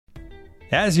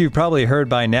As you've probably heard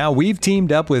by now, we've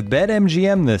teamed up with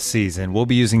BetMGM this season. We'll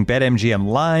be using BetMGM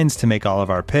lines to make all of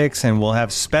our picks, and we'll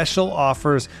have special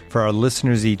offers for our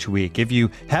listeners each week. If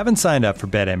you haven't signed up for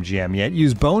BetMGM yet,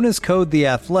 use bonus code The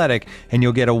Athletic, and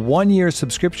you'll get a 1-year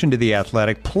subscription to The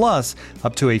Athletic, plus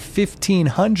up to a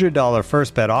 $1,500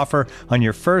 first bet offer on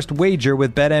your first wager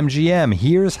with BetMGM.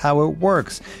 Here's how it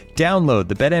works. Download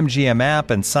the BetMGM app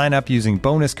and sign up using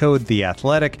bonus code The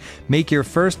Athletic. Make your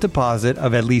first deposit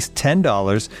of at least $10.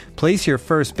 Place your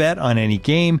first bet on any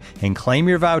game and claim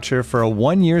your voucher for a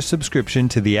 1-year subscription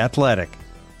to The Athletic.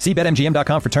 See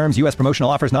BetMGM.com for terms. U.S. promotional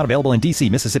offers not available in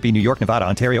D.C., Mississippi, New York, Nevada,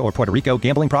 Ontario, or Puerto Rico.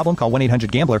 Gambling problem? Call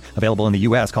 1-800-GAMBLER. Available in the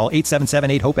U.S. Call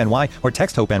 877-8-HOPE-NY or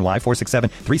text HOPE-NY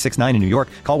 467-369 in New York.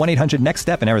 Call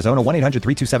 1-800-NEXT-STEP in Arizona.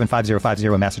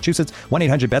 1-800-327-5050 in Massachusetts.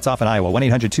 1-800-BETS-OFF in Iowa.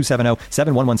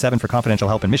 1-800-270-7117 for confidential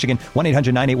help in Michigan.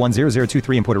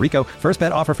 1-800-981-0023 in Puerto Rico. First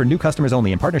bet offer for new customers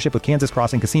only in partnership with Kansas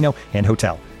Crossing Casino and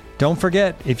Hotel. Don't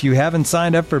forget, if you haven't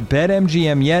signed up for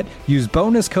BetMGM yet, use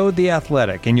bonus code The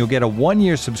Athletic, and you'll get a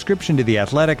 1-year subscription to The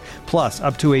Athletic, plus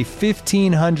up to a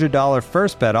 $1,500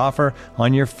 first bet offer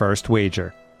on your first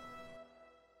wager.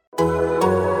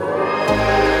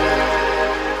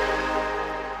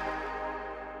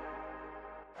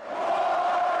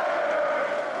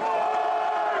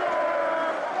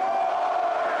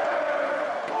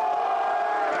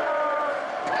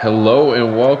 Hello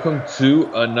and welcome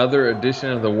to another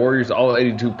edition of the Warriors All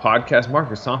 82 podcast.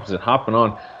 Marcus Thompson hopping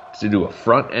on to do a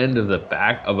front end of a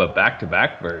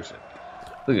back-to-back version.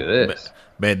 Look at this.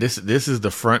 Man, this is the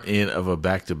front end of a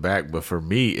back-to-back, but for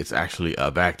me, it's actually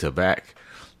a back-to-back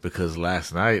because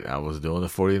last night I was doing the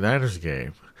 49ers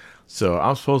game. So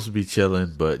I'm supposed to be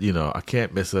chilling, but, I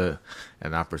can't miss an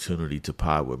opportunity to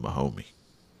pod with my homie.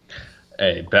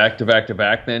 Hey,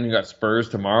 back-to-back then. You got Spurs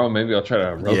tomorrow. Maybe I'll try to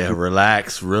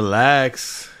relax.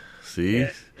 See?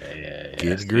 Yeah.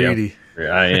 Getting greedy. Yeah,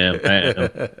 I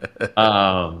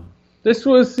am. This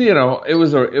was, it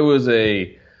was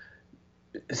a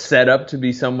set up to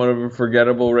be somewhat of a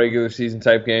forgettable regular season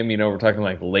type game. We're talking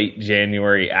like late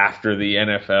January after the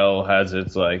NFL has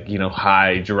its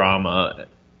high drama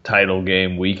title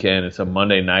game weekend. It's a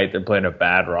Monday night. They're playing a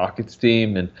bad Rockets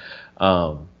team, and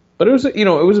but it was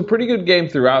a pretty good game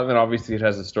throughout. And then obviously it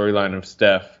has a storyline of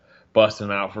Steph busting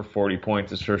out for 40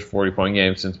 points, his first 40-point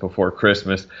game since before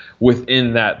Christmas.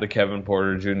 Within that, the Kevin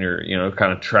Porter Jr.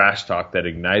 Kind of trash talk that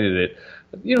ignited it.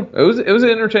 But, it was an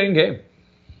entertaining game.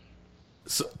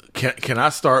 So can I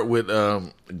start with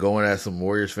going at some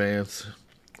Warriors fans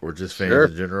or just fans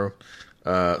in general?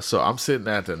 So I'm sitting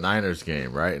at the Niners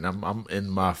game, right? And I'm in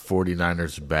my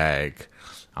 49ers bag.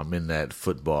 I'm in that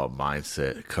football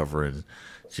mindset covering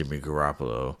Jimmy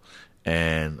Garoppolo.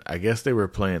 And I guess they were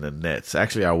playing the Nets.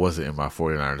 Actually, I wasn't in my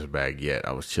 49ers bag yet.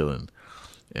 I was chilling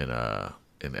in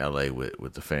LA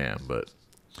with the fam. But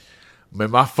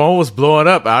man, my phone was blowing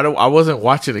up. I wasn't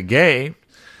watching the game,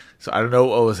 so I don't know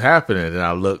what was happening. And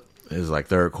I looked. It was like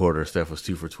third quarter. Steph was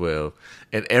 2 for 12,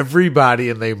 and everybody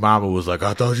and their mama was like,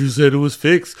 "I thought you said it was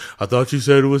fixed. I thought you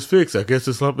said it was fixed. I guess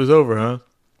the slump is over, huh?"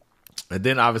 And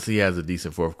then obviously he has a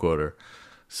decent fourth quarter.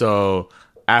 So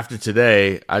after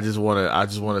today, I just want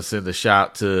to send a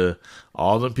shout to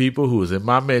all the people who was in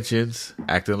my mentions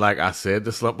acting like I said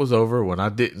the slump was over when I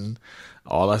didn't.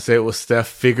 All I said was Steph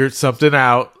figured something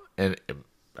out, and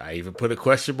I even put a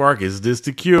question mark, is this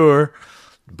the cure?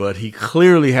 But he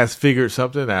clearly has figured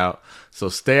something out. So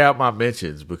stay out my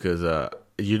mentions because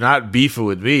you're not beefing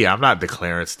with me. I'm not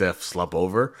declaring Steph slump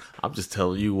over. I'm just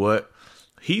telling you what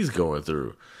he's going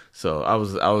through. So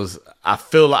I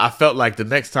felt like the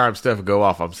next time Steph go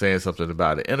off, I'm saying something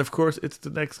about it. And of course, it's the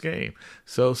next game.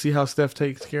 So see how Steph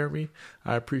takes care of me?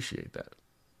 I appreciate that.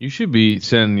 You should be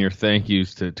sending your thank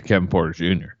yous to Kevin Porter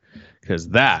Jr. because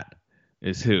that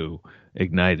is who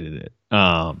ignited it.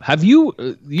 Have you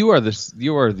are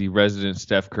the resident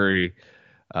Steph Curry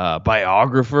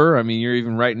biographer. I mean, you're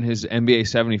even writing his NBA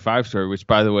 75 story, which,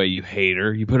 by the way, you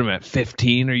hater. You put him at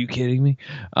 15. Are you kidding me?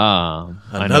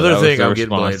 Another thing I'm getting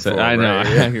blamed for. I know.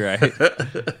 Right? You're right.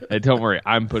 Hey, don't worry.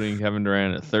 I'm putting Kevin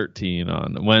Durant at 13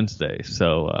 on Wednesday,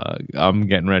 so I'm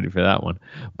getting ready for that one.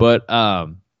 But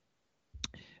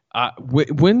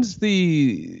when's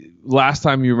the last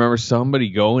time you remember somebody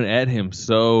going at him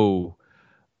so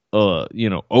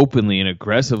openly and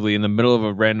aggressively in the middle of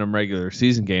a random regular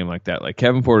season game like that? Like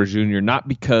Kevin Porter Jr., not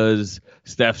because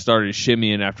Steph started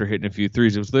shimmying after hitting a few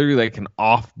threes. It was literally like an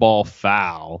off-ball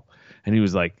foul, and he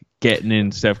was like getting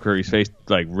in Steph Curry's face,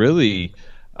 like really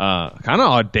kind of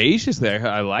audacious there.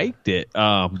 I liked it.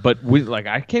 But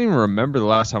I can't even remember the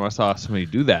last time I saw somebody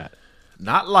do that.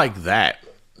 Not like that.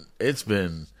 It's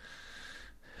been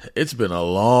It's been a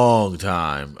long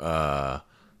time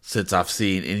since I've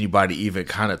seen anybody even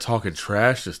kind of talking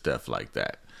trash to Steph like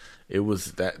that. It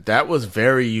was that was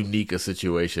very unique a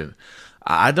situation.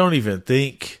 I don't even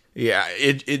think. Yeah,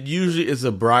 it usually is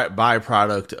a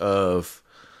byproduct of,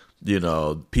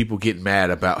 people getting mad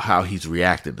about how he's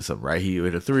reacting to something, right? He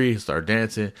hit a three, start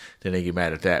dancing, then they get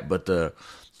mad at that. But the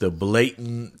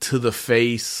blatant to the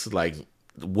face, like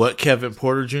what Kevin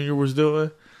Porter Jr. was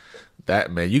doing,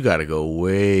 that, man, you got to go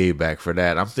way back for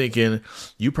that. I'm thinking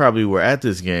you probably were at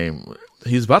this game.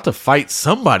 He was about to fight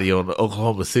somebody on the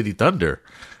Oklahoma City Thunder.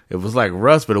 It was like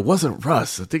Russ, but it wasn't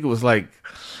Russ. I think it was like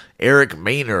Eric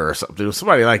Maynor or something. It was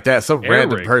somebody like that, some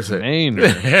random person.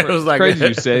 It was like crazy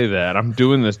you say that. I'm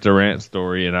doing this Durant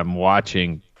story, and I'm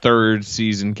watching third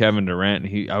season Kevin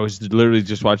Durant. I was literally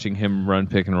just watching him run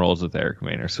pick and rolls with Eric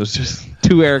Maynor. So it's just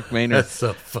two Eric Maynor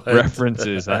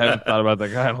references. I haven't thought about that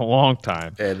guy in a long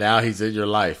time. And now he's in your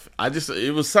life.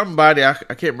 It was somebody, I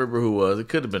can't remember who it was. It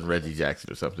could have been Reggie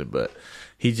Jackson or something, but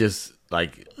he just,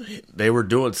 like, they were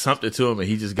doing something to him, and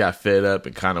he just got fed up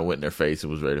and kind of went in their face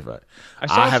and was ready to fight. I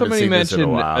saw somebody mention a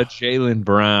Jaylen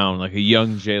Brown, like a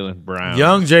young Jaylen Brown.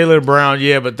 Young Jaylen Brown,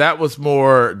 yeah, but that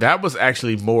was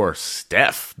actually more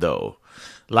Steph, though.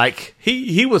 Like,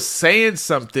 he was saying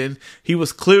something. He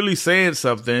was clearly saying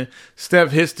something.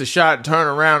 Steph hits the shot and turn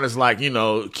around. It's like,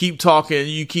 keep talking.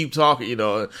 You keep talking,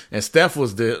 And Steph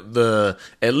was the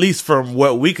at least from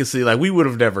what we could see, like, we would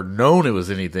have never known it was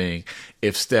anything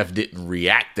if Steph didn't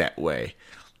react that way.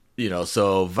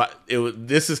 So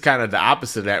this is kind of the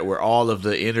opposite of that, where all of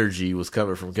the energy was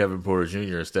coming from Kevin Porter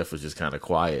Jr. and Steph was just kind of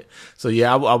quiet. So,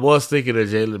 yeah, I was thinking of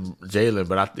Jaylen,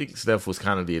 but I think Steph was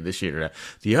kind of the initiator of that.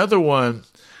 The other one,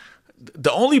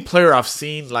 the only player I've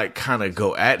seen, like, kind of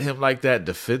go at him like that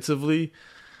defensively,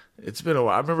 it's been a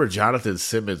while. I remember Jonathan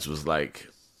Simmons was, like,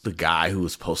 the guy who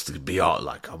was supposed to be all,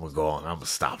 like, I'm going to go on, I'm going to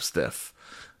stop Steph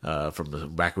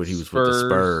from back when he was with the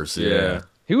Spurs. Yeah.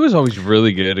 He was always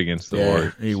really good against the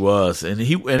Warriors. He was, and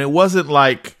it wasn't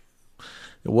like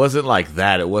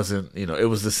that. It wasn't, it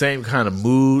was the same kind of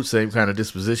mood, same kind of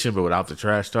disposition, but without the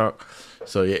trash talk.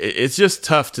 So yeah, it's just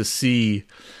tough to see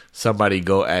somebody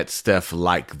go at Steph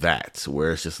like that,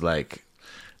 where it's just like,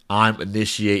 I'm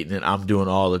initiating it, I'm doing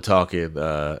all the talking,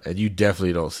 and you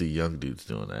definitely don't see young dudes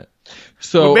doing that.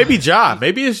 So maybe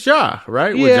it's Ja,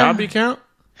 right? Would Ja be count?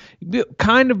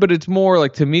 Kind of, but it's more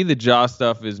like, to me, the Ja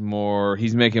stuff is more,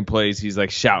 he's making plays, he's like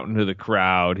shouting to the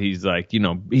crowd, he's like,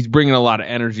 he's bringing a lot of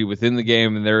energy within the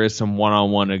game, and there is some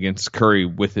one-on-one against Curry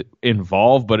with it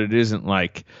involved, but it isn't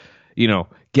like,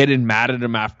 getting mad at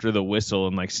him after the whistle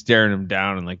and like staring him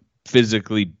down and like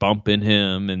physically bumping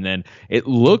him. And then it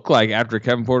looked like after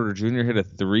Kevin Porter Jr. hit a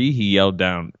three, he yelled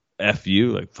down F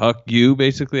you, like fuck you,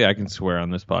 basically. I can swear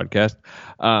on this podcast.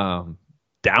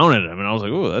 Down at him, and I was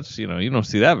like, oh, that's, you don't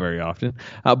see that very often.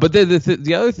 But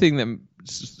the other thing that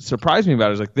surprised me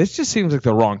about it is, like, this just seems like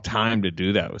the wrong time to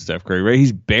do that with Steph Curry, right?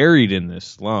 He's buried in this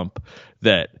slump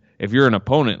that if you're an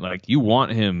opponent, like, you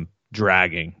want him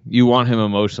dragging, you want him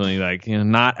emotionally, like,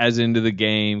 not as into the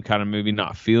game, kind of maybe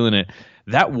not feeling it.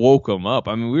 That woke him up.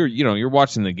 I mean, you're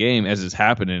watching the game as it's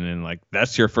happening, and like,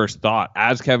 that's your first thought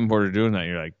as Kevin Porter doing that.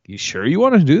 You're like, you sure you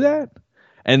want to do that?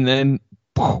 And then,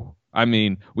 I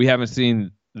mean, we haven't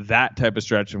seen that type of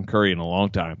stretch from Curry in a long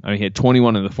time. I mean, he had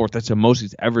 21 in the fourth. That's the most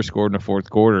he's ever scored in a fourth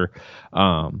quarter.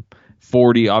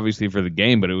 40, obviously, for the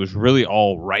game, but it was really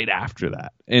all right after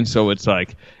that. And so it's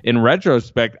like, in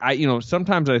retrospect,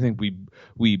 sometimes I think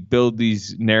we build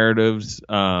these narratives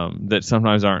that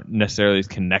sometimes aren't necessarily as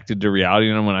connected to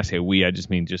reality. And when I say we, I just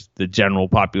mean just the general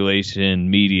population,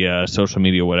 media, social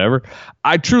media, whatever.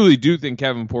 I truly do think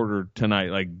Kevin Porter tonight,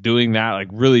 like, doing that, like,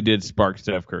 really did spark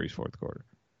Steph Curry's fourth quarter.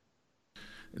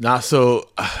 So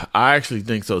I actually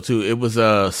think so too. It was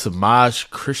Samaj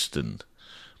Christon.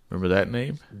 Remember that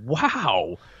name?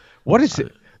 Wow. What is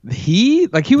it? He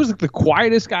was like the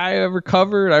quietest guy I ever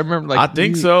covered. I remember, like, I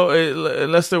think so,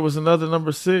 unless there was another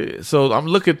number 6. So I'm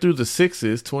looking through the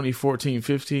 6s.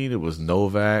 2014-15, it was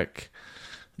Novak,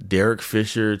 Derek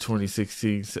Fisher.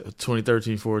 2016,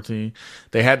 2013-14.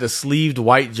 They had the sleeved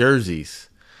white jerseys.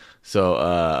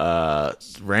 So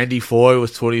Randy Foye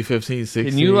was 2015-16.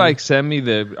 Can you, like, send me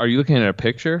are you looking at a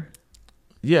picture?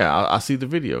 Yeah, I'll see the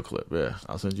video clip. Yeah,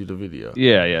 I'll send you the video.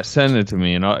 Yeah, send it to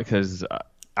me, because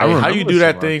how you do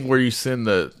that thing where you send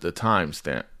the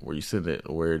timestamp, where you send it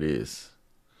where it is?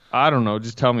 I don't know.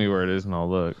 Just tell me where it is and I'll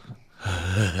look.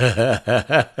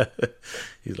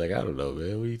 He's like, I don't know,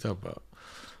 man. What are you talking about?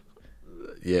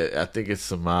 Yeah, I think it's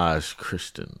Samaj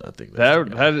Christon. I think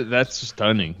that's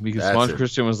stunning, because Samaj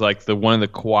Christon was like one of the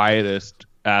quietest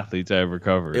athletes I ever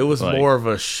covered. It was more of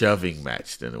a shoving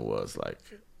match than it was like.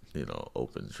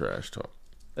 open trash talk.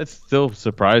 That's still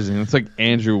surprising. It's like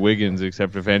Andrew Wiggins,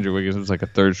 except if Andrew Wiggins was like a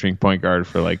third string point guard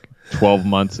for like 12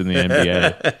 months in the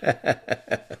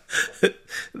NBA.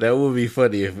 That would be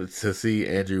funny to see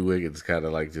Andrew Wiggins kind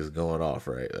of like just going off,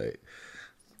 right? Like,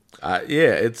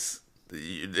 it's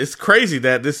crazy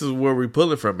that this is where we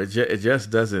pull it from. It just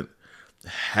doesn't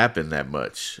happen that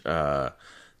much.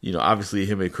 Obviously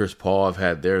him and Chris Paul have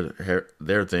had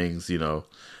their things,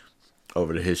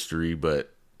 over the history,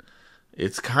 but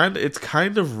it's kind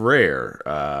of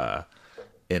rare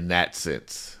in that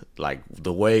sense. Like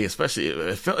the way, especially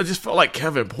it just felt like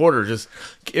Kevin Porter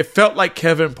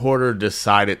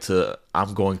decided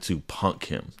I'm going to punk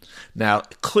him. Now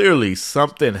clearly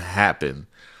something happened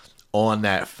on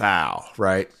that foul,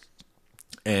 right?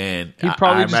 And he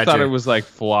probably just thought it was like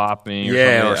flopping. Or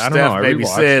yeah, something. I don't know. Maybe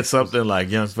said something like,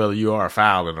 "Young fella, you are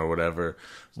fouling," or whatever.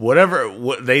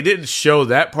 They didn't show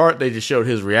that part. They just showed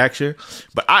his reaction.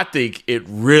 But I think it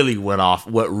really went off.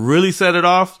 What really set it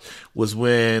off was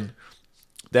when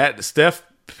that Steph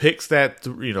picks that,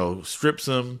 strips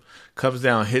him, comes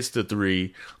down, hits the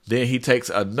three. Then he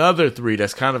takes another three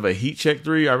that's kind of a heat check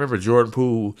three. I remember Jordan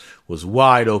Poole was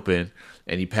wide open,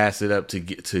 and he passed it up to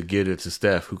get it to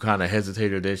Steph, who kind of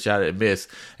hesitated, then shot it and missed.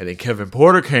 And then Kevin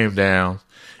Porter came down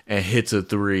and hits a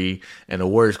three, and the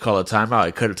Warriors call a timeout.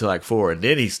 He cut it to like 4, and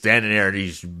then he's standing there and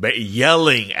he's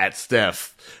yelling at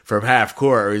Steph from half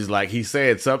court. Or he's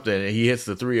saying something, and he hits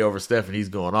the three over Steph, and he's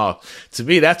going off. To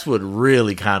me, that's what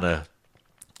really kind of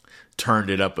turned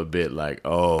it up a bit. Like,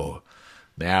 oh,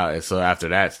 now. And so after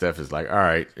that, Steph is like, all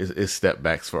right, it's step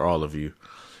backs for all of you.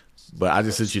 But I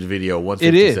just sent you the video.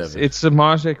 157. It is. It's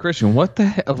Samaje Christian. What the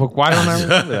hell? Why don't I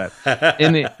remember that?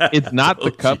 And it's not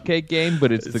the cupcake game,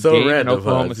 but it's the so game random, in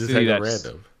Oklahoma City.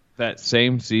 That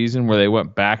same season where they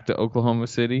went back to Oklahoma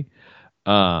City,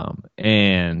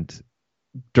 and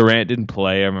Durant didn't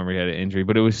play. I remember he had an injury,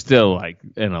 but it was still like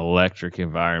an electric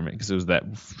environment because it was that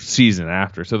season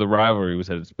after. So the rivalry was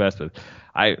at its best. But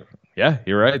yeah,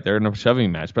 you're right. They're in a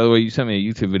shoving match. By the way, you sent me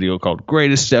a YouTube video called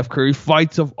 "Greatest Steph Curry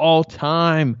Fights of All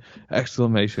Time!"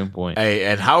 Exclamation point. Hey,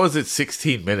 and how is it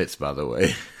 16 minutes, by the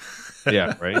way?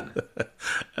 Yeah, right?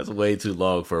 That's way too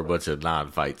long for a bunch of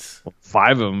non-fights. Well,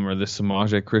 5 of them are the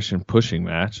Samaje Christian pushing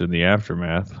match in the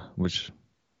aftermath, which,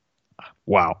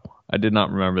 wow, I did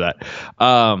not remember that.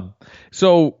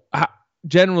 So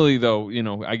generally, though,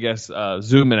 I guess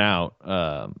zooming out,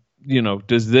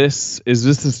 is this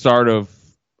the start of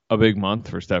a big month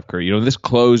for Steph Curry? This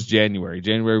closed January.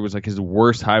 January was like his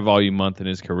worst high volume month in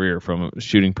his career from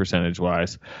shooting percentage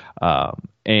wise. Do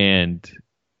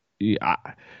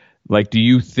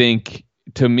you think,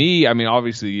 to me, I mean,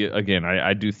 obviously, again,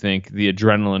 I do think the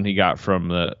adrenaline he got from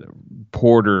the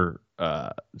Porter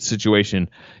situation,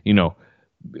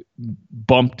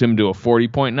 bumped him to a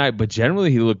 40-point night, but generally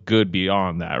he looked good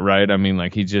beyond that, right? I mean,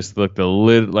 like he just looked a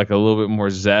little bit more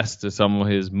zest to some of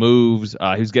his moves.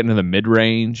 He was getting to the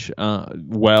mid-range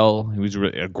well. He was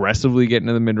really aggressively getting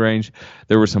to the mid-range.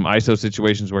 There were some ISO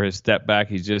situations where his step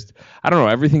back, I don't know,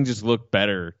 everything just looked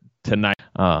better tonight.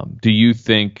 Do you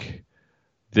think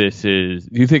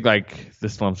like the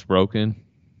slump's broken?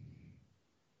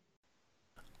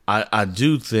 I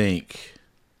do think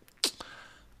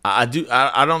I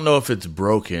don't know if it's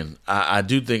broken. I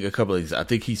do think a couple of things. I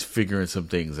think he's figuring some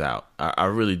things out. I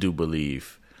really do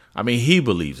believe. I mean, he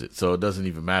believes it, so it doesn't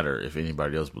even matter if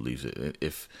anybody else believes it.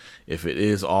 If it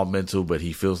is all mental, but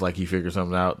he feels like he figured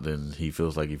something out, then he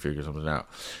feels like he figured something out.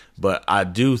 But I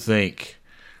do think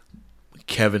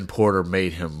Kevin Porter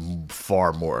made him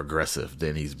far more aggressive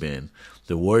than he's been.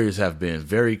 The Warriors have been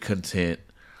very content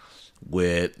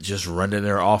with just running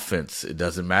their offense. It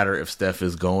doesn't matter if Steph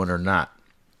is going or not.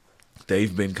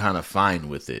 They've been kind of fine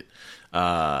with it.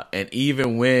 And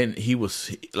even when he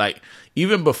was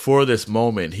even before this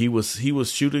moment, he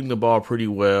was shooting the ball pretty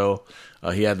well.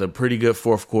 He had a pretty good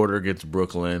fourth quarter against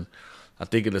Brooklyn. I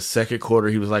think in the second quarter,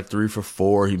 he was like 3 for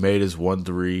 4. He made his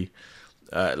 1-3.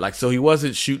 So he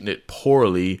wasn't shooting it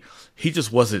poorly. He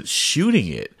just wasn't shooting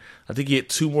it. I think he hit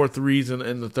 2 more threes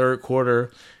in the third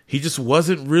quarter. He just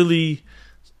wasn't really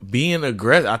being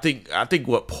aggressive. I think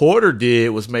what Porter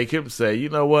did was make him say, you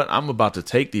know what, I'm about to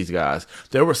take these guys.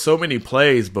 There were so many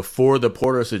plays before the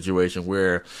Porter situation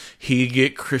where he'd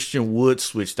get Christian Wood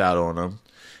switched out on him,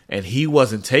 and he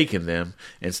wasn't taking them.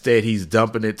 Instead, he's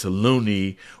dumping it to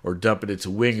Looney or dumping it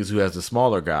to Wiggins, who has the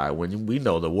smaller guy. When we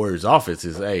know the Warriors' offense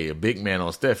is, hey, a big man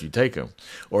on Steph, you take him.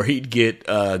 Or he'd get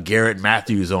Garrett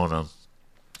Matthews on him,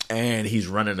 and he's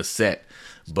running a set.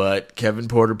 But Kevin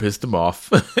Porter pissed him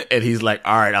off, and he's like,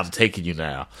 all right, I'm taking you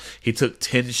now. He took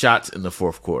 10 shots in the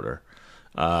fourth quarter.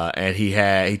 and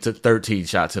he took 13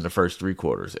 shots in the first 3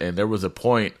 quarters. And there was a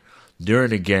point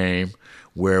during the game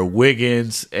where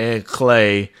Wiggins and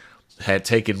Clay had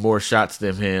taken more shots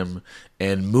than him,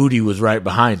 and Moody was right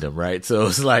behind him, right? So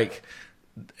it's like,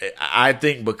 I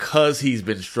think because he's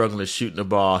been struggling shooting the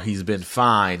ball, he's been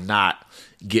fine not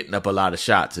getting up a lot of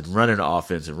shots and running the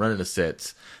offense and running the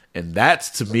sets. And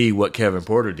that's, to me, what Kevin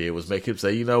Porter did, was make him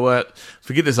say, you know what,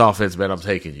 forget this offense, man, I'm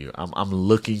taking you. I'm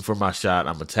looking for my shot.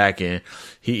 I'm attacking.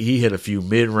 He hit a few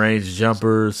mid-range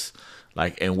jumpers.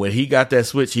 And when he got that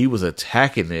switch, he was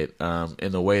attacking it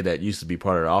in the way that used to be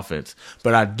part of the offense.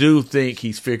 But I do think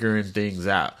he's figuring things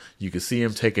out. You can see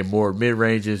him taking more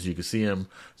mid-ranges. You can see him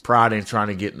prodding, trying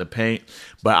to get in the paint.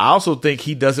 But I also think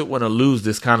he doesn't want to lose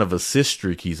this kind of assist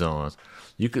streak he's on.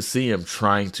 You could see him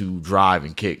trying to drive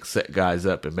and kick, set guys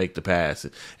up, and make the pass.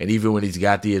 And even when he's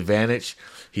got the advantage,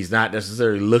 he's not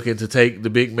necessarily looking to take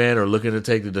the big man or looking to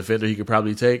take the defender he could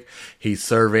probably take. He's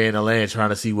surveying the lane, trying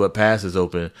to see what pass is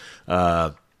open.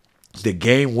 The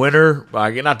game winner,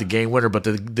 not the game winner, but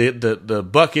the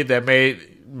bucket that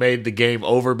made the game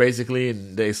over, basically,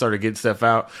 and they started getting stuff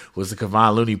out, was the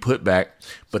Kevon Looney putback.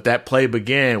 But that play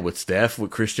began with Steph,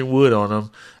 with Christian Wood on him,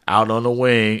 out on the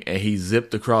wing, and he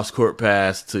zipped the cross-court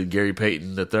pass to Gary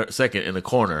Payton, the second in the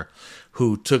corner,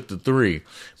 who took the 3.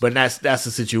 But that's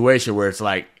a situation where it's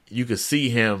like you could see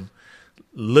him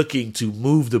looking to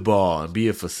move the ball and be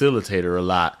a facilitator a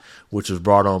lot, which was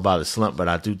brought on by the slump, but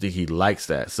I do think he likes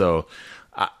that. So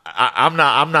I'm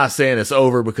not saying it's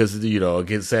over, because,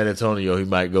 against San Antonio he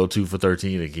might go 2 for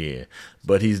 13 again,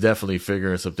 but he's definitely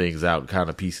figuring some things out, kind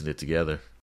of piecing it together.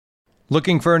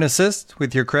 Looking for an assist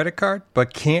with your credit card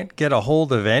but can't get a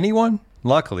hold of anyone?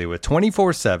 Luckily, with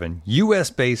 24/7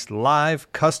 US-based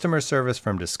live customer service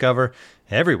from Discover,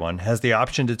 everyone has the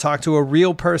option to talk to a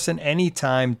real person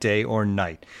anytime, day or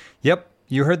night. Yep,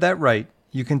 you heard that right.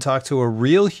 You can talk to a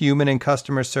real human in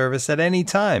customer service at any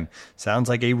time. Sounds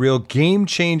like a real game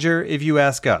changer if you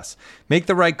ask us. Make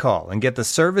the right call and get the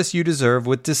service you deserve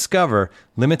with Discover.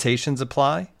 Limitations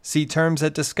apply. See terms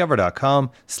at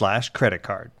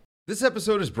discover.com/creditcard. This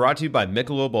episode is brought to you by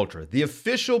Michelob Ultra, the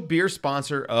official beer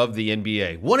sponsor of the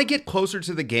NBA. Want to get closer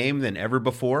to the game than ever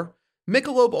before?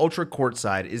 Michelob Ultra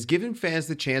Courtside is giving fans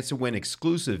the chance to win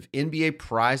exclusive NBA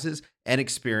prizes and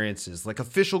experiences like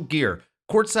official gear,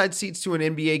 courtside seats to an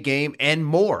NBA game, and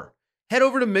more. Head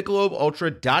over to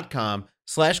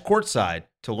MichelobUltra.com/courtside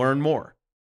to learn more.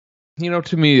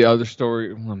 To me, the other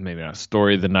story, well, maybe not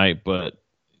story of the night, but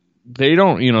they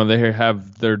don't,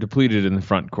 they're depleted in the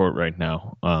front court right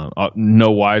now. No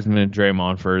Wiseman and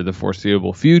Draymond for the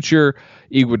foreseeable future.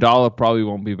 Iguodala probably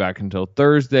won't be back until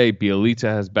Thursday. Bielitsa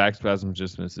has back spasms,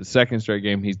 just missed his second straight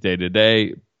game. He's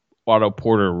day-to-day. Otto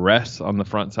Porter rests on the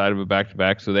front side of a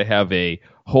back-to-back, so they have a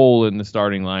hole in the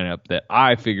starting lineup that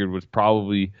I figured was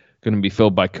probably going to be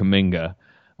filled by Kuminga.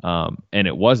 And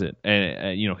it wasn't.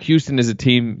 And Houston is a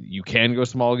team you can go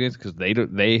small against because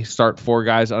they start 4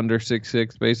 guys under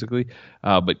 6'6", basically.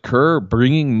 But Kerr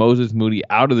bringing Moses Moody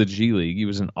out of the G League. He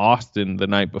was in Austin the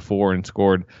night before and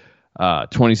scored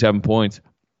 27 points.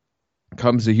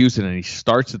 Comes to Houston and he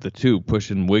starts at the 2,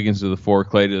 pushing Wiggins to the 4,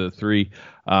 Clay to the 3.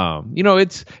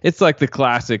 It's like the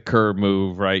classic Kerr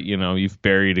move, right? You've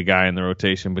buried a guy in the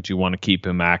rotation, but you want to keep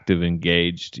him active,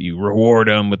 engaged. You reward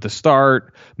him with the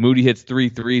start. Moody hits 3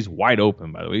 threes, wide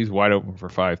open, by the way. He's wide open for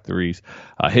 5 threes.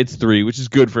 Hits 3, which is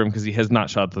good for him because he has not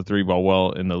shot the 3 ball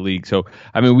well in the league. So,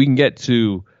 we can get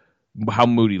to how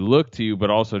Moody looked to you, but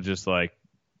also just like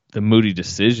the Moody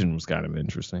decision was kind of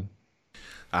interesting.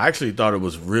 I actually thought it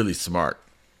was really smart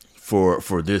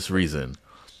for this reason.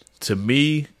 To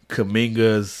me,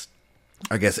 Kuminga's,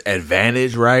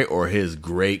 advantage, right, or his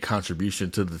great contribution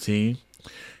to the team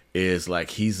is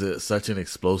like he's such an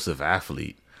explosive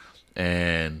athlete,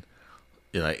 and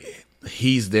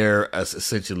he's there as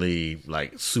essentially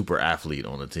like super athlete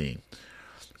on the team.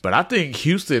 But I think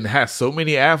Houston has so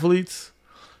many athletes.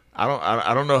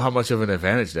 I don't know how much of an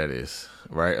advantage that is.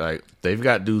 Right, like they've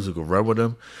got dudes who can run with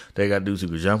him, they got dudes who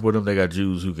can jump with him, they got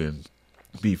dudes who can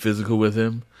be physical with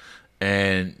him,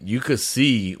 and you could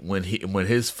see when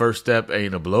his first step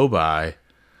ain't a blow by,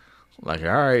 like all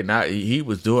right, now he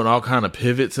was doing all kind of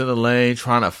pivots in the lane,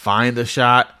 trying to find a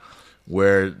shot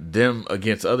where them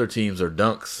against other teams are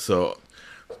dunks. So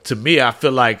to me, I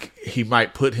feel like he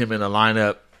might put him in a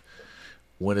lineup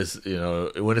when it's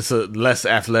a less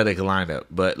athletic lineup,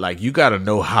 but like you got to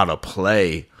know how to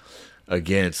play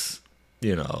against,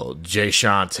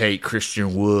 Jayshawn Tate,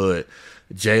 Christian Wood,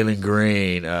 Jalen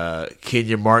Green,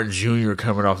 Kenyon Martin Jr.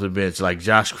 coming off the bench, like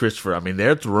Josh Christopher.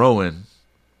 They're throwing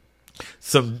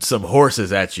some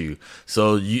horses at you.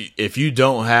 So if you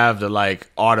don't have the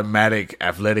like automatic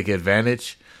athletic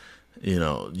advantage,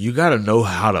 you got to know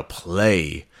how to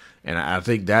play. And I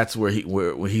think that's where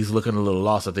he's looking a little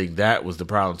lost. I think that was the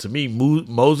problem. To me,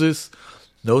 Moses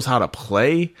knows how to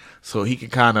play, so he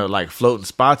can kind of like float in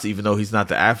spots, even though he's not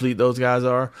the athlete those guys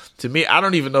are. To me, I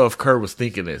don't even know if Kerr was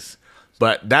thinking this,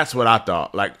 but that's what I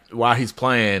thought. Like while he's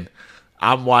playing,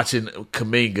 I'm watching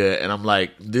Kuminga, and I'm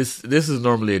like, this is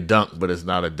normally a dunk, but it's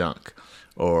not a dunk.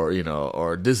 Or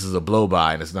this is a blow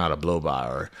by and it's not a blow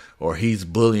by, or he's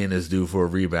bullying this dude for a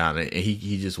rebound, and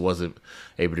he just wasn't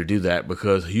able to do that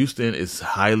because Houston is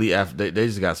highly they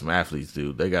just got some athletes,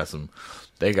 dude. They got some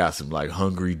like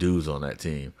hungry dudes on that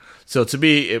team. So to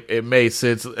me, it made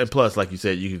sense, and plus, like you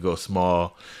said, you could go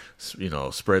small,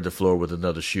 spread the floor with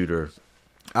another shooter.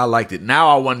 I liked it. Now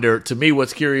I wonder. To me,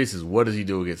 what's curious is what does he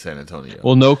do against San Antonio?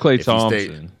 Well, no Klay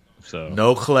Thompson. So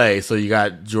no Klay, so you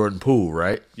got Jordan Poole,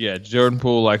 right? Yeah, Jordan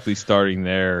Poole likely starting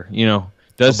there.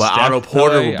 But Otto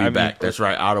Porter will be back. That's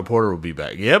right, Otto Porter will be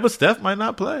back. Yeah, but Steph might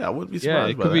not play. I wouldn't be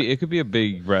surprised. Yeah, it could be a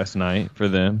big rest night for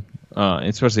them.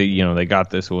 Especially they got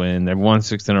this win. They've won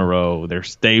 6 in a row. They're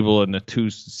stable in the 2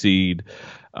 seed.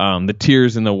 The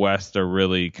tiers in the West are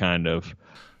really kind of.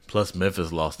 Plus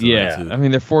Memphis lost tonight too. I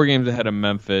mean, they're 4 games ahead of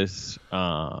Memphis.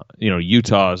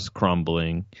 Utah's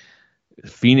crumbling.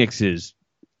 Phoenix is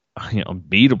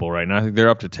unbeatable right now. I think they're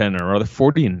up to 10 in a row. They're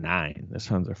 40-9. The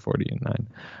Suns are 40-9.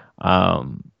 I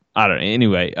don't know.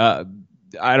 Anyway,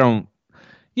 I don't.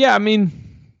 Yeah, I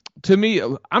mean, to me,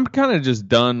 I'm kind of just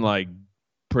done like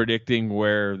predicting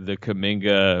where the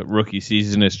Kuminga rookie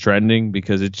season is trending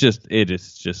because it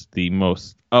is just the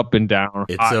most up and down.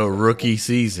 It's a rookie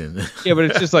season. Yeah, but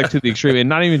it's just like to the extreme, and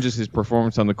not even just his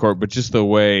performance on the court, but just the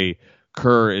way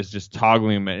Kerr is just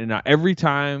toggling him. And now every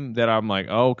time that I'm like,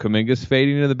 oh, Kuminga's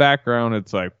fading to the background,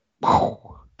 it's like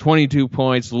 22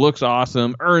 points, looks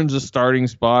awesome, earns a starting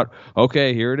spot.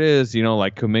 Okay, here it is.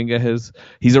 Like Kuminga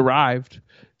he's arrived.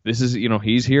 This is,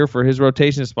 he's here for his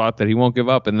rotation spot that he won't give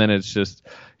up. And then it's just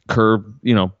Kerr,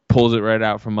 pulls it right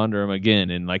out from under him again.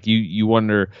 And like you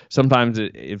wonder, sometimes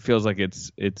it feels like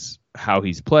it's how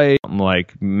he's played.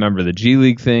 Like, remember the G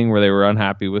League thing where they were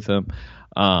unhappy with him?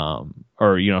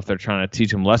 Or, if they're trying to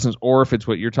teach him lessons, or if it's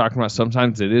what you're talking about,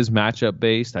 sometimes it is matchup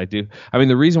based. I mean,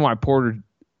 the reason why Porter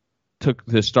took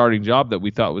the starting job that we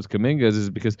thought was Kuminga's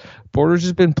is because Porter's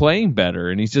just been playing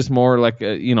better, and he's just more like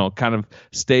a, kind of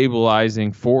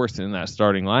stabilizing force in that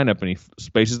starting lineup, and he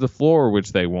spaces the floor,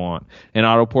 which they want. And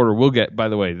Otto Porter will get, by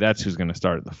the way, that's who's going to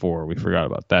start at the 4. We forgot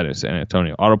about that in San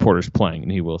Antonio. Otto Porter's playing,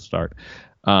 and he will start.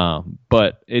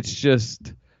 But it's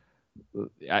just,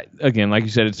 again, like you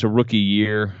said, it's a rookie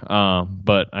year.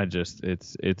 But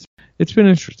it's been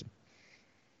interesting.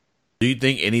 Do you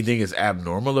think anything is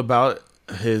abnormal about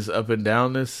his up and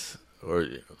downness? Or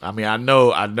I mean, I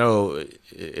know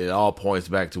it all points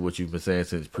back to what you've been saying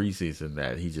since preseason,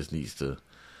 that he just needs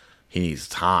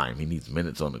time, he needs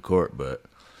minutes on the court. But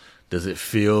does it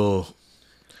feel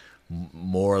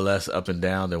more or less up and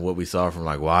down than what we saw from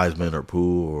like Wiseman or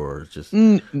Poole, or just? I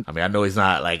mean, I know he's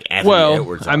not like Anthony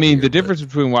Edwards. I mean, the difference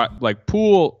between like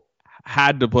Poole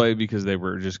had to play because they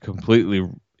were just completely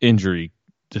injury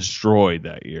destroyed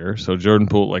that year. So Jordan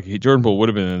Poole would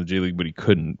have been in the G League, but he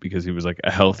couldn't because he was like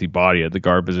a healthy body at the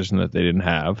guard position that they didn't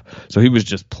have. So he was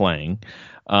just playing.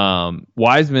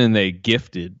 Wiseman, they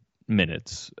gifted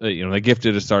minutes. They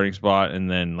gifted a starting spot and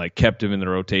then like kept him in the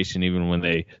rotation even when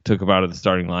they took him out of the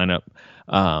starting lineup.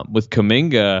 With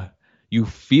Kuminga, you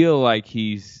feel like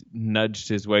he's nudged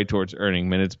his way towards earning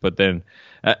minutes, but then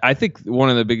I think one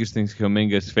of the biggest things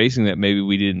Kuminga is facing that maybe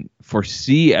we didn't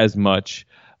foresee as much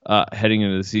heading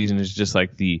into the season is just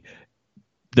like the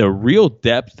real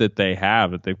depth that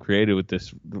they've created with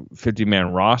this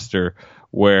 50-man roster,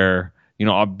 where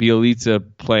Bielitsa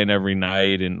playing every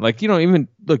night, and like even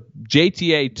look,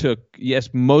 JTA took, yes,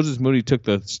 Moses Moody took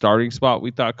the starting spot we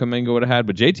thought Kuminga would have had,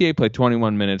 but JTA played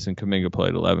 21 minutes and Kuminga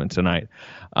played 11 tonight,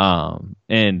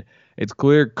 and it's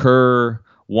clear Kerr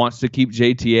wants to keep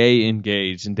JTA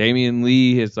engaged, and Damian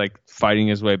Lee is like fighting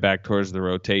his way back towards the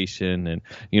rotation, and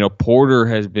Porter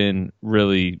has been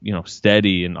really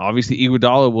steady, and obviously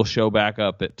Iguodala will show back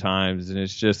up at times, and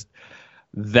it's just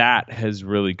that has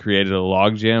really created a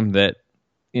logjam that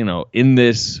in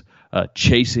this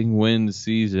chasing wins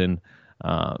season,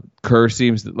 Kerr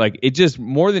seems like it just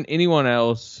more than anyone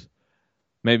else.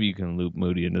 Maybe you can loop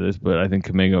Moody into this, but I think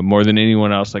Kuminga more than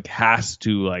anyone else like has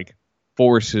to like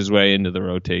force his way into the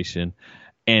rotation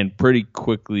and pretty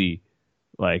quickly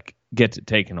like gets it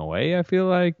taken away, I feel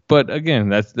like. But again,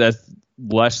 that's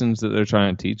lessons that they're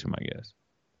trying to teach him, I guess.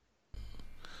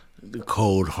 the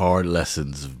cold, hard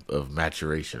lessons of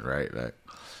maturation, right? Like,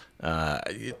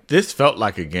 this felt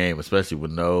like a game, especially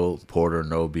with no Porter,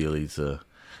 no Bjelica,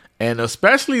 and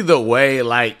especially the way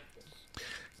like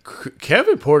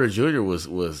Kevin Porter Jr.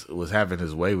 was having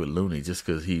his way with Looney just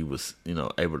because he was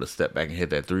able to step back and hit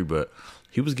that three, but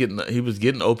he was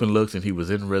getting open looks and he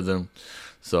was in rhythm,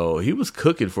 so he was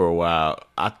cooking for a while.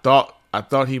 I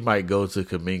thought he might go to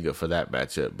Kuminga for that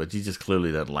matchup, but he just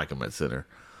clearly doesn't like him at center.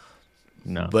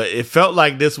 No, but it felt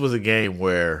like this was a game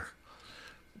where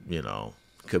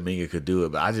Kuminga could do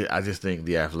it, but I just think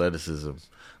the athleticism,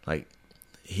 like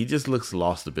he just looks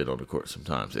lost a bit on the court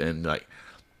sometimes, and like.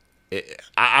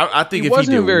 I think he if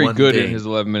wasn't he did very one good thing, in his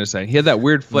 11-minute setting. He had that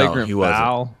weird flagrant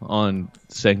foul on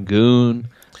Sengun,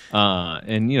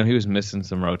 and he was missing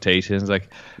some rotations. Like,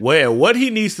 well, what he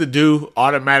needs to do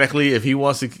automatically if he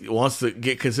wants to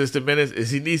get consistent minutes is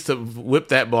he needs to whip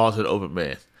that ball to the open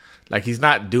man. Like he's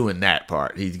not doing that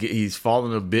part. He's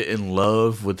falling a bit in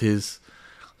love with his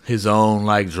own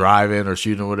like driving or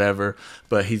shooting or whatever,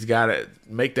 but he's got to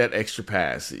make that extra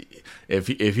pass. If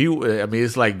he,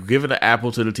 it's like giving an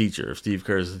apple to the teacher. If Steve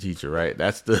Kerr's the teacher, right?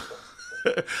 That's the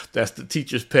that's the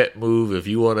teacher's pet move. If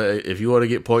you want to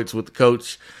get points with the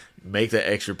coach, make that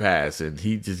extra pass. And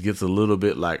he just gets a little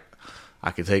bit like,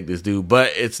 I can take this dude,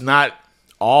 but it's not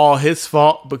all his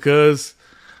fault because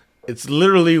it's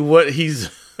literally what he's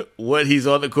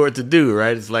on the court to do,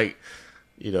 right? It's like,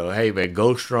 hey man,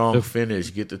 go strong,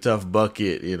 finish, get the tough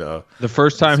bucket. The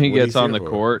first time he gets on the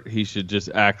court, he should just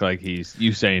act like he's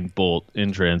Usain Bolt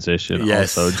in transition.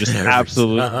 Yes, also just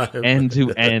absolute end to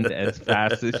end as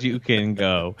fast as you can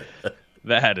go.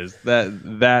 That is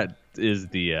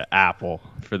the apple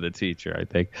for the teacher, I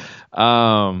think.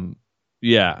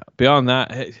 Yeah. Beyond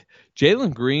that,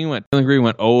 Jalen Green went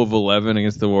 0 of 11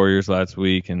 against the Warriors last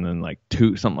week, and then like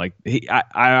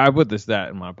I put this stat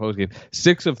in my post game: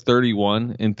 6 of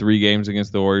 31 in 3 games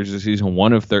against the Warriors this season,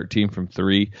 1 of 13 from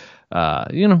 3.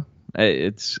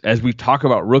 It's as we talk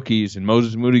about rookies and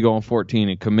Moses Moody going 14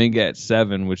 and Kuminga at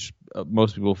 7, which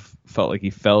most people felt like he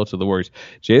fell to the Warriors.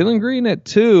 Jalen Green at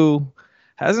 2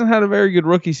 hasn't had a very good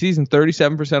rookie season,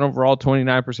 37% overall,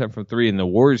 29% from 3, and the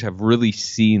Warriors have really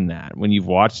seen that when you've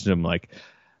watched him. Like,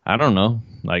 I don't know.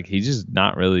 Like, he's just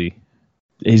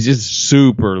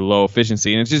super low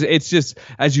efficiency. And it's just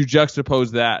as you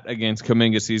juxtapose that against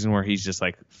Kuminga's season where he's just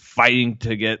like fighting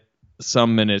to get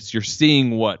some minutes, you're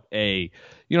seeing what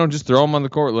just throw him on the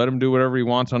court, let him do whatever he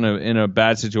wants in a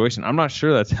bad situation. I'm not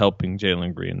sure that's helping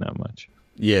Jalen Green that much.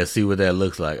 Yeah, see what that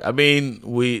looks like. I mean,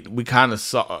 we kind of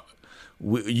saw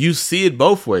you see it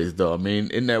both ways though. I mean,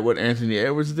 isn't that what Anthony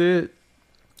Edwards did?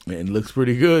 It looks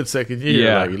pretty good second year.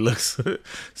 Yeah. Like it looks.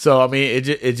 So I mean,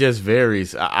 it just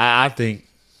varies. I think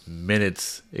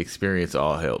minutes experience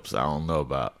all helps. I don't know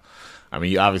about. I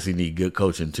mean, you obviously need good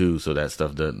coaching too, so that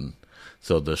stuff doesn't.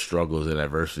 So the struggles and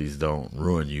adversities don't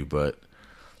ruin you. But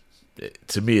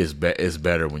to me, it's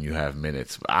better when you have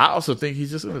minutes. But I also think he's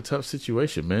just in a tough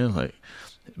situation, man. Like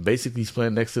basically, he's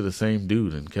playing next to the same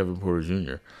dude in Kevin Porter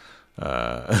Jr.,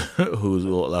 who's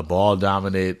a ball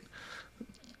dominant.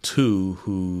 2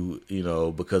 who,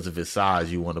 because of his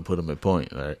size, you want to put him at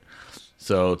point, right?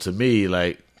 So to me,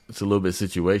 like, it's a little bit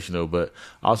situational, but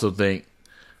I also think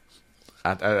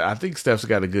I think Steph's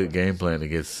got a good game plan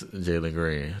against Jalen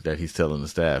Green that he's telling the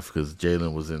staff because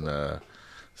Jalen was in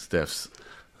Steph's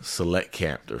select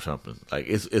camp or something. Like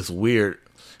it's weird.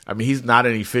 I mean, he's not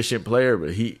an efficient player,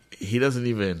 but he doesn't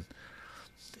even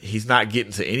he's not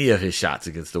getting to any of his shots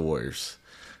against the Warriors.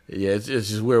 Yeah, it's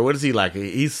just weird. What is he like?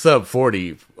 He's sub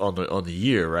 40 on the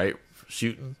year, right?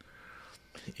 Shooting.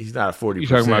 He's not a 40%. You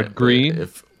talking about Green?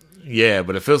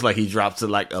 But it feels like he dropped to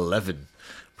like 11%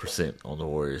 on the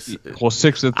Warriors. Well,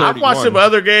 6 of 31. I've watched him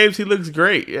other games. He looks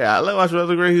great. Yeah, I watched him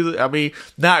other games. I mean,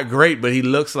 not great, but he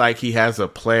looks like he has a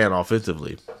plan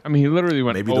offensively. I mean, he literally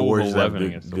went maybe the Warriors have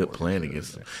a good plan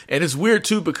against him. And it's weird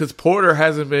too because Porter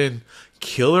hasn't been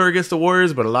killer against the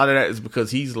Warriors, but a lot of that is because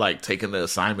he's like taking the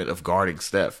assignment of guarding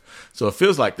Steph. So it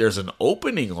feels like there's an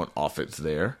opening on offense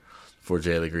there for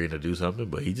Jalen Green to do something,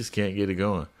 but he just can't get it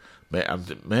going.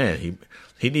 Man,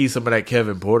 he needs some of that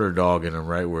Kevin Porter dog in him,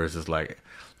 right? Where it's just like,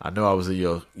 I know I was in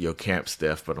your camp,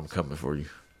 Steph, but I'm coming for you.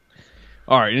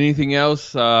 All right. Anything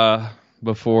else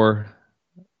before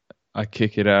I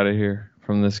kick it out of here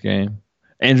from this game?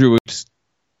 Andrew was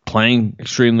playing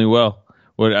extremely well.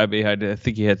 I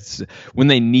think he had, when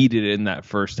they needed it in that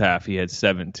first half, he had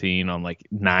 17 on like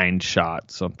 9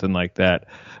 shots, something like that.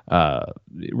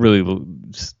 It really,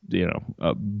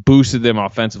 boosted them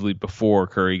offensively before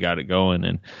Curry got it going.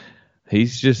 And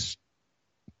he's just,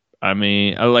 I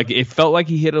mean, it felt like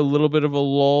he hit a little bit of a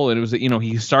lull, and it was,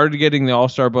 he started getting the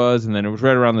All-Star buzz, and then it was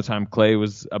right around the time Clay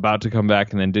was about to come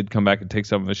back, and then did come back and take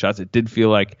some of the shots. It did feel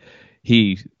like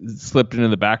he slipped into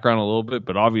the background a little bit,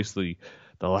 but obviously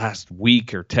the last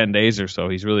week or 10 days or so,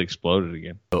 he's really exploded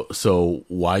again. So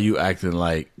why you acting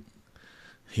like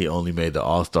he only made the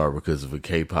All-Star because of a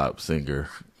K-pop singer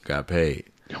got paid?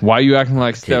 Why are you acting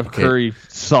like Steph Curry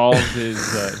solved his?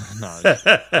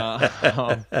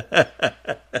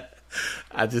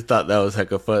 I just thought that was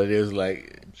heck of fun. It was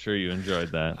like, I'm sure you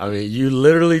enjoyed that. I mean, you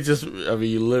literally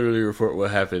report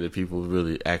what happened, and people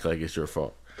really act like it's your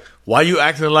fault. Why you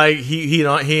acting like he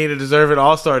ain't deserving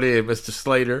All-Star then, Mr.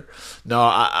 Slater? No,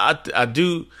 I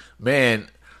do, man.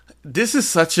 This is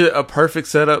such a perfect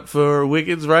setup for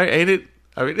Wiggins, right? Ain't it?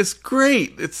 I mean, it's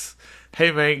great. It's,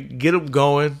 hey man, get him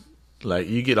going. Like,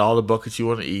 you get all the buckets you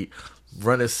want to eat,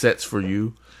 run his sets for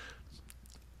you,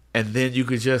 and then you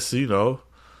could just,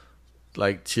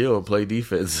 like, chill and play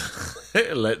defense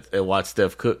and watch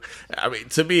Steph cook. I mean,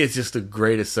 to me, it's just the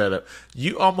greatest setup.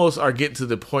 You almost are getting to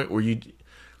the point where you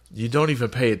don't even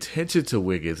pay attention to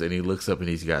Wiggins, and he looks up and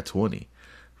he's got 20,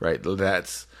 right?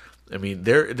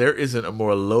 There isn't a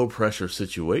more low-pressure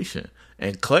situation,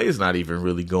 and Clay is not even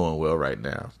really going well right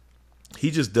now. He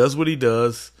just does what he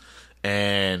does,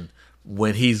 and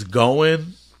when he's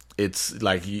going, it's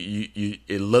like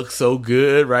it looks so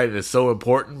good, right? And it's so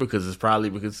important because it's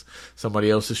probably because somebody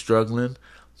else is struggling.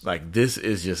 Like, this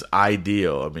is just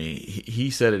ideal. I mean, he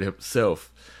said it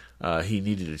himself. He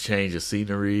needed a change of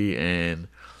scenery, and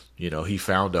he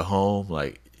found a home.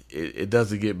 Like, it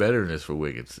doesn't get better than this for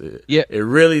Wiggins. It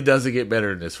really doesn't get better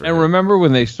than this for him. And remember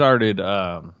when they started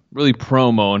really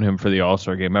promoting him for the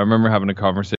All-Star game? I remember having a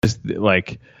conversation,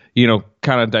 like,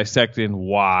 kind of dissecting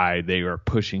why they were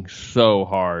pushing so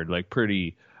hard, like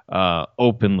pretty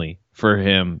openly for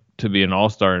him to be an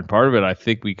All-Star. And part of it, I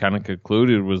think we kind of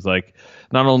concluded, was like,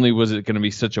 not only was it going to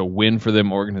be such a win for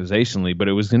them organizationally, but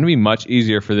it was going to be much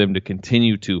easier for them to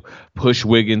continue to push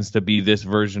Wiggins to be this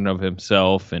version of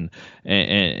himself and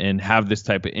have this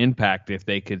type of impact if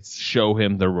they could show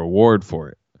him the reward for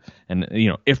it. And,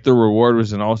 if the reward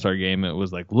was an All-Star game, it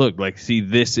was like, look, like, see,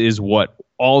 this is what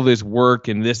all this work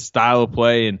and this style of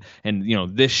play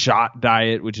and this shot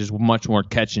diet, which is much more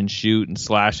catch and shoot and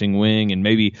slashing wing and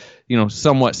maybe,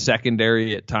 somewhat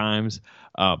secondary at times.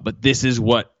 But this is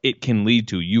what it can lead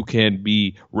to. You can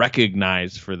be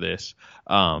recognized for this.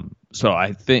 So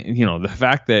I think, the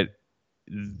fact that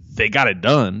they got it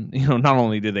done, not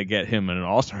only did they get him in an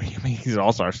All-Star game, he's an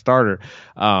All-Star starter.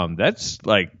 That's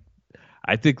like,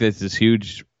 I think this is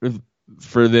huge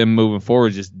for them moving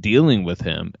forward, just dealing with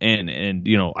him. And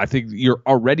I think you're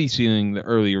already seeing the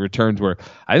early returns where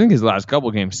I think his last couple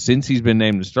of games since he's been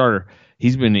named the starter,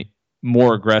 he's been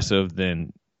more aggressive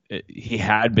than he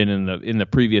had been in the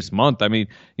previous month. I mean,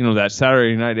 that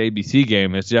Saturday night ABC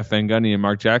game, as Jeff Van Gundy and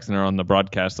Mark Jackson are on the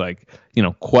broadcast, like,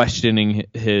 questioning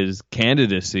his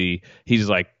candidacy, he's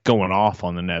like going off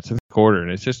on the Nets in the quarter. And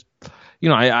it's just,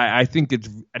 I think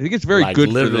it's very like, good.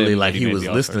 Literally, for them like he was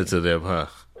listening to them, huh?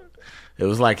 It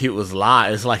was like it was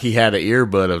live. It's like he had an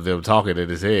earbud of them talking in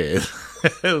his head.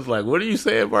 It was like, what are you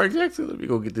saying, Mark Jackson? Let me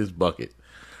go get this bucket.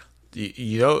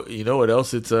 You know what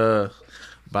else? It's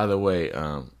by the way,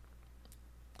 the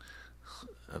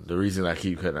reason I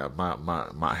keep cutting out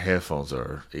my headphones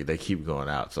they keep going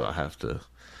out, so I have to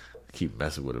keep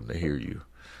messing with them to hear you.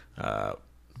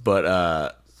 But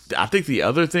I think the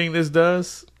other thing this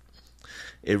does,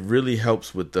 it really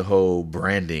helps with the whole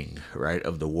branding, right,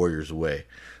 of the Warriors way.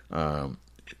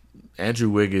 Andrew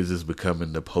Wiggins is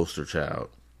becoming the poster child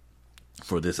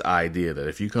for this idea that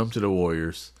if you come to the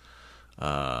Warriors,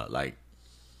 like,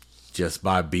 just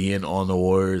by being on the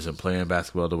Warriors and playing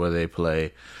basketball the way they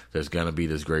play, there's going to be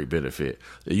this great benefit.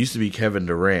 There used to be Kevin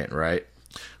Durant, right,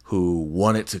 who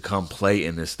wanted to come play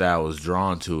in this style, was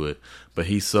drawn to it, but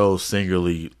he's so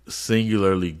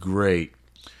singularly great.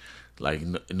 Like,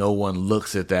 no one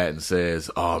looks at that and says,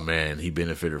 oh, man, he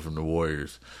benefited from the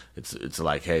Warriors. It's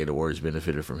like, hey, the Warriors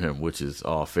benefited from him, which is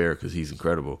all fair because he's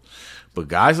incredible. But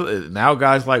guys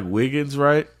like Wiggins,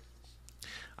 right?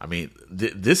 I mean,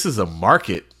 this is a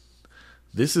market.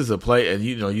 This is a play, and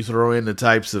you throw in the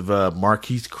types of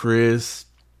Marquise Chris,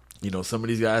 some of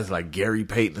these guys like Gary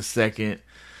Payton II.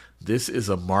 This is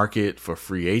a market for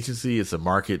free agency. It's a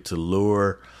market to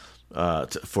lure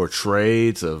for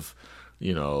trades of,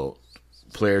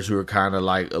 players who are kind of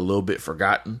like a little bit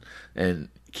forgotten. And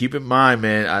keep in mind,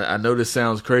 man, I know this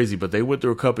sounds crazy, but they went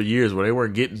through a couple of years where they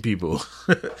weren't getting people.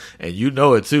 And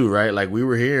it too, right? Like, we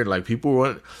were hearing, like,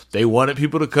 they wanted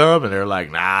people to come, and they're like,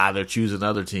 nah, they're choosing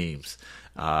other teams.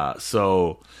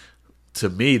 So to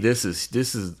me, this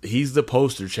is he's the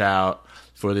poster child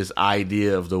for this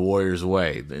idea of the Warriors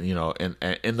way, you know, and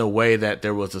in the way that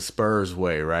there was a Spurs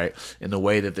way, right? In the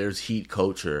way that there's Heat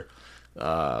culture,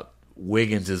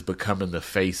 Wiggins is becoming the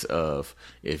face of,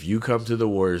 if you come to the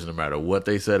Warriors, no matter what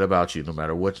they said about you, no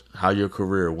matter how your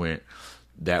career went,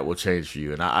 that will change for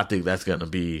you. And I think that's going to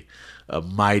be a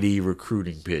mighty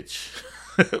recruiting pitch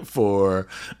for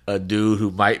a dude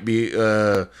who might be,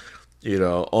 you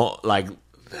know, like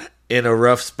in a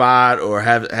rough spot or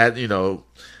had you know,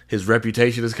 his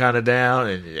reputation is kind of down.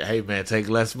 And hey, man, take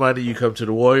less money. You come to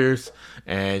the Warriors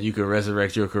and you can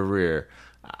resurrect your career.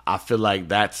 I feel like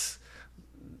that's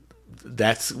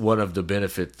one of the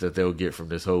benefits that they'll get from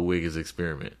this whole Wiggins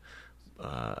experiment.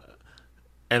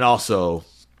 And also,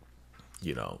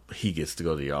 you know, he gets to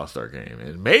go to the All-Star game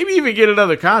and maybe even get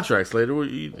another contract later.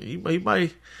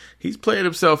 He's playing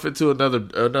himself into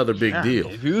another big deal.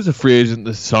 If he was a free agent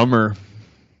this summer,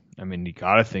 I mean, you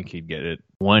got to think he'd get it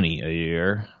 20 a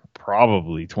year,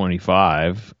 probably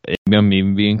 25. I'm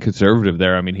even being conservative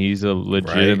there. I mean, he's a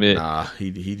legitimate. Right? Nah,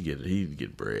 he'd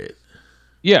get bread.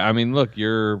 Yeah, I mean, look,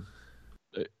 you're.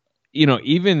 You know,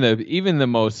 even the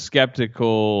most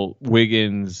skeptical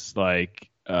Wiggins, like,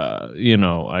 you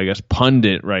know, I guess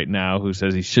pundit right now who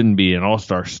says he shouldn't be an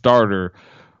all-star starter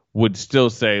would still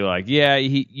say, like, yeah,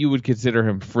 you would consider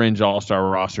him fringe all-star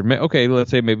roster. Okay,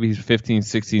 let's say maybe he's 15th,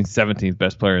 16th, 17th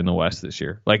best player in the West this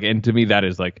year. Like, and to me, that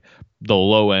is like the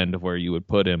low end of where you would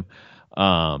put him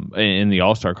in the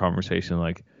all-star conversation.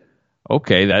 Like,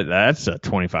 okay, that's a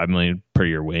 $25 million per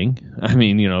year wing. I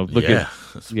mean, you know, look at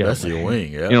especially a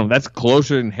wing. Yeah, you know, that's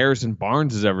closer than Harrison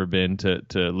Barnes has ever been to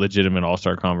legitimate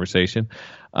all-star conversation.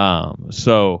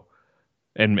 So,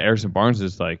 and Harrison Barnes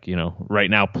is, like, you know, right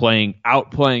now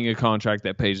outplaying a contract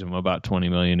that pays him about $20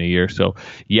 million a year. So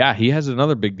yeah, he has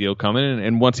another big deal coming.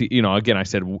 And once he, you know, again, I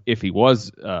said if he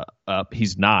was up,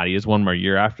 he's not. He has one more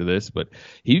year after this, but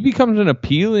he becomes an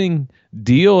appealing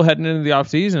deal heading into the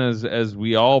offseason as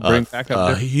we all bring back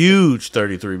up a huge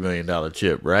 $33 million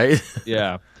chip, right?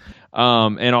 Yeah.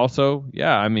 And also,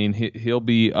 yeah, I mean, he'll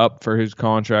be up for his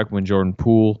contract when Jordan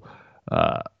Poole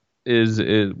is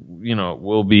you know,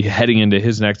 will be heading into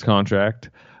his next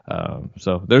contract.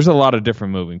 So there's a lot of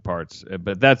different moving parts,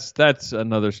 but that's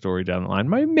another story down the line.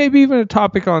 Maybe even a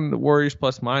topic on the Warriors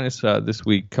plus minus this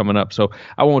week coming up. So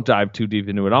I won't dive too deep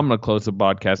into it. I'm going to close the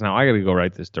podcast now. I got to go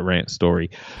write this Durant story.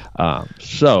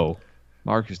 So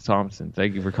Marcus Thompson,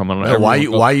 thank you for coming on.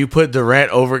 Why you put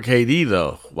Durant over KD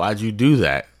though? Why'd you do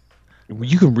that?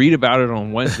 You can read about it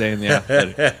on Wednesday in the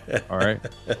Athletic. All right.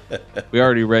 We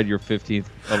already read your 15th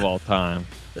of all time,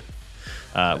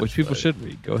 which people should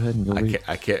read. Go ahead and go read.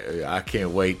 I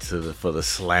can't wait for the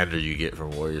slander you get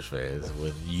from Warriors fans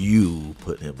when you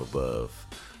put him above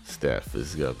Steph. This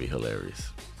is gonna be hilarious.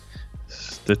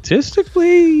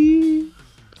 Statistically,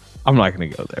 I'm not gonna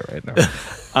go there right now.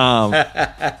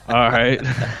 All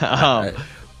right.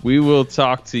 We will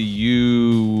talk to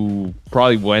you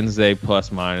probably Wednesday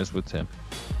plus minus with Tim.